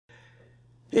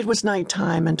It was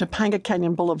nighttime, and Topanga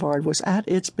Canyon Boulevard was at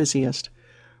its busiest.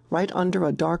 Right under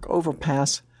a dark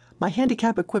overpass, my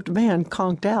handicap-equipped van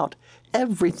conked out.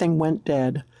 Everything went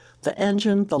dead. The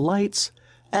engine, the lights,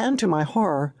 and, to my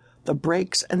horror, the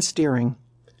brakes and steering.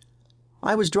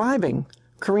 I was driving,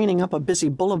 careening up a busy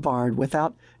boulevard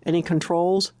without any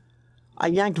controls. I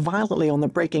yanked violently on the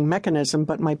braking mechanism,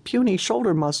 but my puny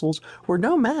shoulder muscles were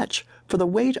no match for the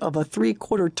weight of a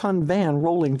 3/4-ton van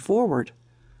rolling forward.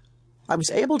 I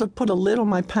was able to put a lid on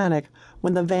my panic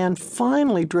when the van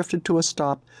finally drifted to a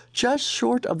stop just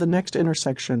short of the next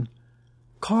intersection.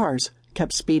 Cars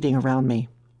kept speeding around me.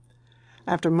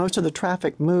 After most of the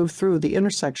traffic moved through the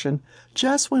intersection,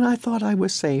 just when I thought I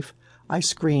was safe, I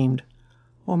screamed.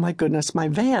 Oh my goodness, my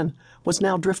van was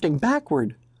now drifting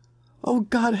backward. "Oh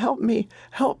God, help me,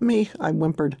 I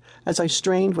whimpered as I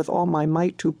strained with all my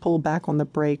might to pull back on the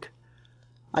brake.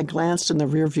 I glanced in the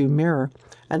rearview mirror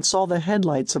and saw the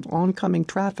headlights of oncoming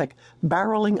traffic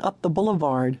barreling up the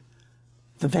boulevard.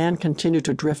 The van continued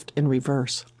to drift in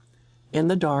reverse, in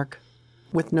the dark,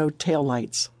 with no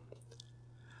taillights.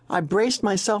 I braced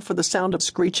myself for the sound of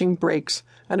screeching brakes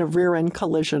and a rear-end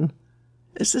collision.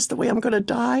 Is this the way I'm going to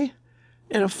die?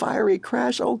 In a fiery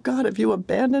crash? Oh God, have you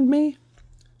abandoned me?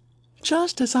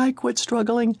 Just as I quit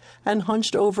struggling and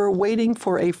hunched over, waiting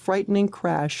for a frightening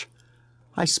crash,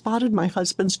 I spotted my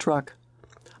husband's truck.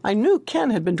 I knew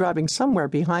Ken had been driving somewhere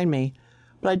behind me,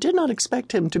 but I did not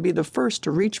expect him to be the first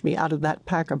to reach me out of that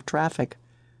pack of traffic.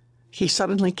 He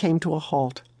suddenly came to a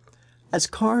halt. As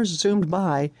cars zoomed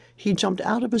by, he jumped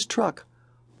out of his truck,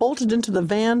 bolted into the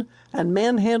van, and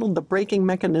manhandled the braking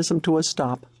mechanism to a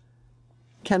stop.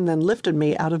 Ken then lifted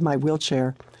me out of my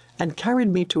wheelchair and carried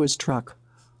me to his truck.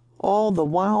 All the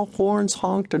while, horns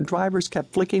honked and drivers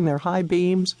kept flicking their high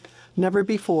beams. Never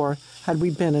before had we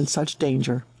been in such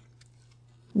danger.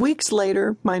 Weeks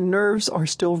later, my nerves are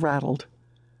still rattled.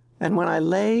 And when I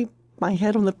lay my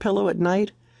head on the pillow at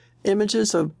night,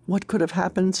 images of what could have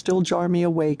happened still jar me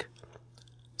awake.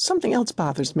 Something else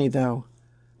bothers me, though.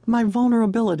 My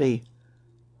vulnerability.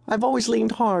 I've always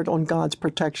leaned hard on God's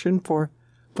protection for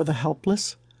the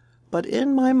helpless. But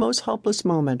in my most helpless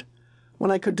moment, when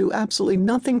I could do absolutely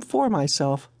nothing for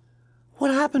myself,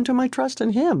 what happened to my trust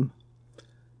in Him?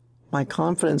 My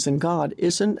confidence in God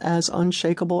isn't as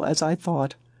unshakable as I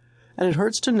thought, and it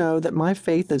hurts to know that my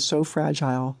faith is so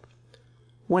fragile.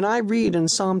 When I read in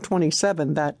Psalm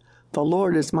 27 that the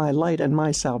Lord is my light and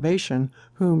my salvation,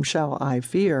 whom shall I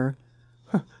fear?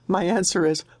 My answer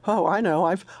is, oh, I know,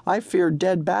 I've feared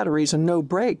dead batteries and no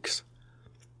brakes.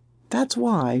 That's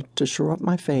why, to shore up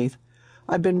my faith,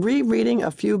 I've been rereading a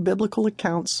few biblical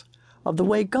accounts of the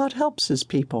way God helps His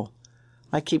people.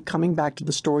 I keep coming back to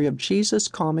the story of Jesus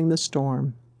calming the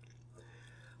storm.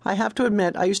 I have to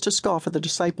admit, I used to scoff at the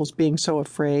disciples being so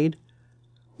afraid.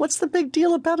 What's the big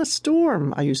deal about a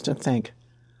storm, I used to think.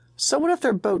 So what if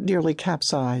their boat nearly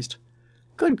capsized?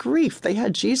 Good grief, they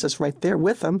had Jesus right there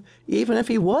with them, even if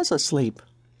He was asleep.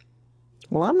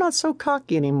 Well, I'm not so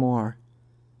cocky anymore.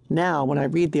 Now, when I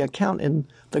read the account in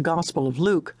the Gospel of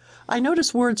Luke, I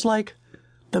notice words like,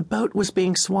 the boat was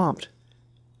being swamped,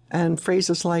 and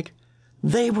phrases like,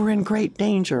 they were in great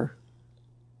danger.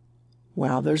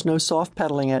 Well, there's no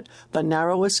soft-pedaling it. The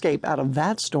narrow escape out of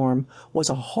that storm was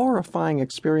a horrifying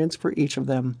experience for each of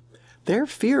them. Their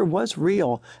fear was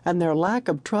real, and their lack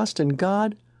of trust in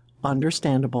God,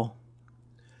 understandable.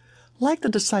 Like the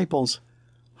disciples,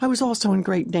 I was also in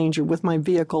great danger with my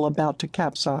vehicle about to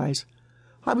capsize.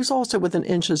 I was also within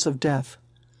inches of death.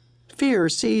 Fear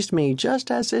seized me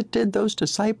just as it did those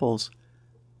disciples.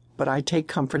 But I take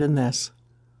comfort in this.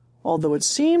 Although it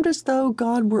seemed as though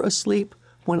God were asleep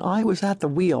when I was at the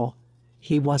wheel,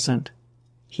 He wasn't.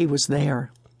 He was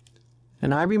there.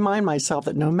 And I remind myself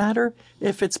that no matter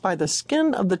if it's by the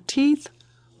skin of the teeth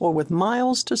or with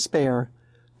miles to spare,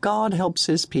 God helps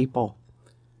His people.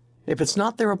 If it's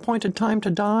not their appointed time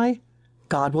to die,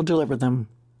 God will deliver them.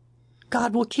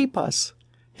 God will keep us.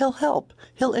 He'll help.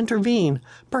 He'll intervene,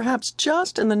 perhaps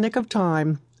just in the nick of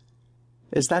time.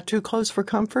 Is that too close for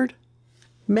comfort?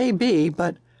 Maybe,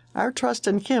 but our trust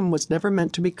in Him was never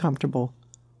meant to be comfortable,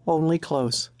 only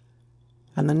close.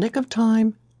 And the nick of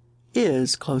time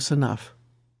is close enough.